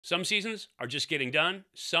Some seasons are just getting done.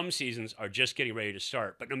 Some seasons are just getting ready to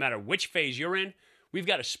start. But no matter which phase you're in, we've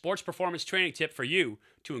got a sports performance training tip for you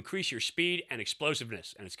to increase your speed and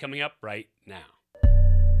explosiveness. And it's coming up right now.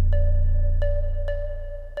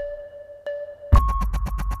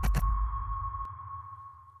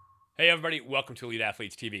 Hey everybody, welcome to Elite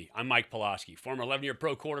Athletes TV. I'm Mike Pulaski, former 11-year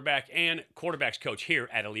pro quarterback and quarterbacks coach here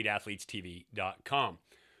at EliteAthletesTV.com.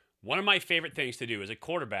 One of my favorite things to do as a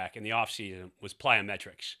quarterback in the offseason was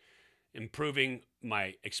plyometrics, improving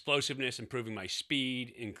my explosiveness, improving my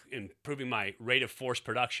speed, improving my rate of force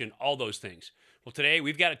production, all those things. Well, today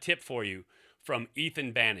we've got a tip for you from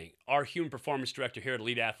Ethan Banning, our human performance director here at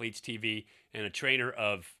Elite Athletes TV and a trainer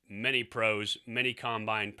of many pros, many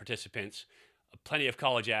combine participants, plenty of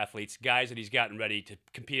college athletes, guys that he's gotten ready to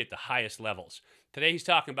compete at the highest levels. Today he's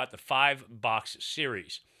talking about the 5-box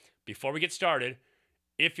series. Before we get started,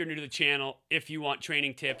 if you're new to the channel, if you want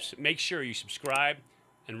training tips, make sure you subscribe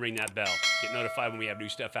and ring that bell. Get notified when we have new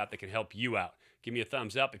stuff out that can help you out. Give me a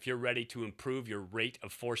thumbs up if you're ready to improve your rate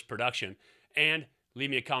of force production. And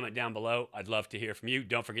leave me a comment down below. I'd love to hear from you.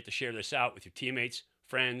 Don't forget to share this out with your teammates,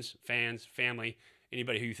 friends, fans, family,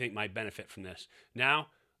 anybody who you think might benefit from this. Now,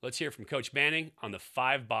 let's hear from Coach Banning on the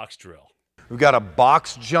 5-box drill. We've got a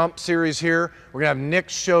box jump series here. We're going to have Nick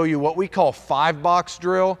show you what we call 5-box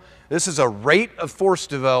drill. This is a rate of force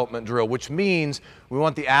development drill, which means we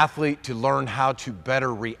want the athlete to learn how to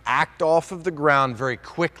better react off of the ground very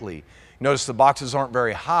quickly. Notice the boxes aren't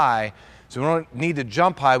very high, so we don't need to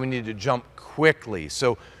jump high, we need to jump quickly.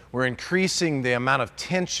 So we're increasing the amount of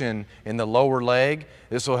tension in the lower leg.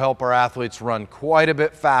 This will help our athletes run quite a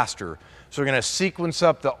bit faster. So we're going to sequence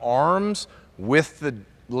up the arms with the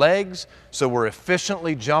legs so we're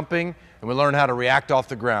efficiently jumping and we learn how to react off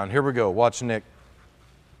the ground. Here we go. Watch Nick.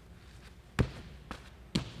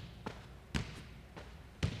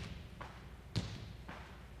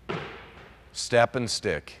 Step and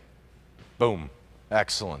stick. Boom.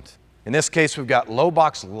 Excellent. In this case, we've got low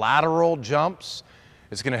box lateral jumps.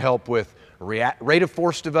 It's going to help with rate of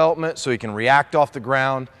force development so you can react off the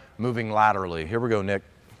ground moving laterally. Here we go, Nick.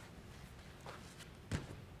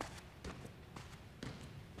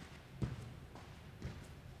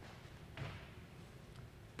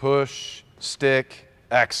 Push, stick,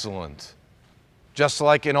 excellent. Just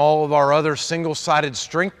like in all of our other single-sided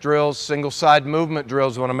strength drills, single-side movement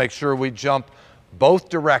drills, we want to make sure we jump both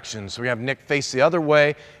directions. So we have Nick face the other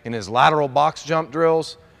way in his lateral box jump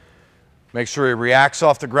drills. Make sure he reacts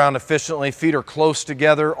off the ground efficiently. Feet are close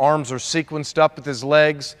together. Arms are sequenced up with his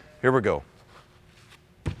legs. Here we go.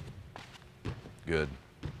 Good.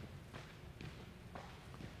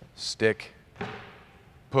 Stick,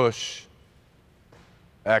 push,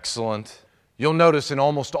 excellent. You'll notice in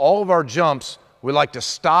almost all of our jumps, we like to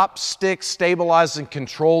stop, stick, stabilize, and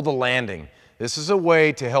control the landing. This is a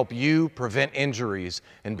way to help you prevent injuries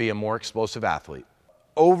and be a more explosive athlete.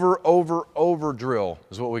 Over drill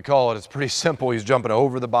is what we call it. It's pretty simple. He's jumping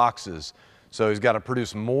over the boxes. So he's got to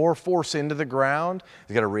produce more force into the ground.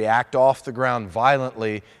 He's got to react off the ground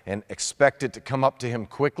violently and expect it to come up to him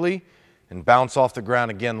quickly and bounce off the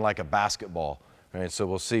ground again like a basketball. All right, so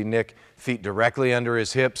we'll see Nick feet directly under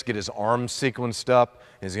his hips, get his arms sequenced up,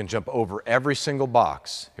 and he's going to jump over every single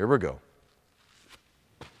box. Here we go.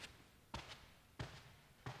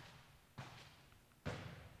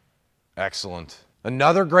 Excellent.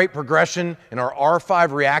 Another great progression in our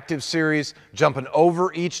R5 reactive series, jumping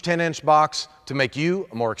over each 10-inch box to make you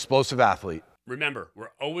a more explosive athlete. Remember,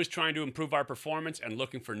 we're always trying to improve our performance and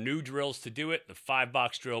looking for new drills to do it. The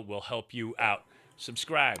 5-box drill will help you out.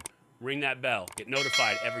 Subscribe. Ring that bell. Get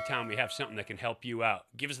notified every time we have something that can help you out.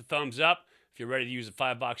 Give us a thumbs up if you're ready to use a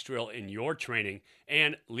 5-box drill in your training,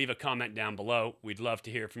 and leave a comment down below. We'd love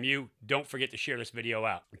to hear from you. Don't forget to share this video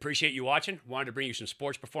out. Appreciate you watching. Wanted to bring you some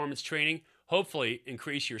sports performance training. Hopefully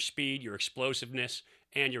increase your speed, your explosiveness,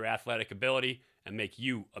 and your athletic ability, and make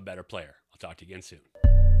you a better player. I'll talk to you again soon.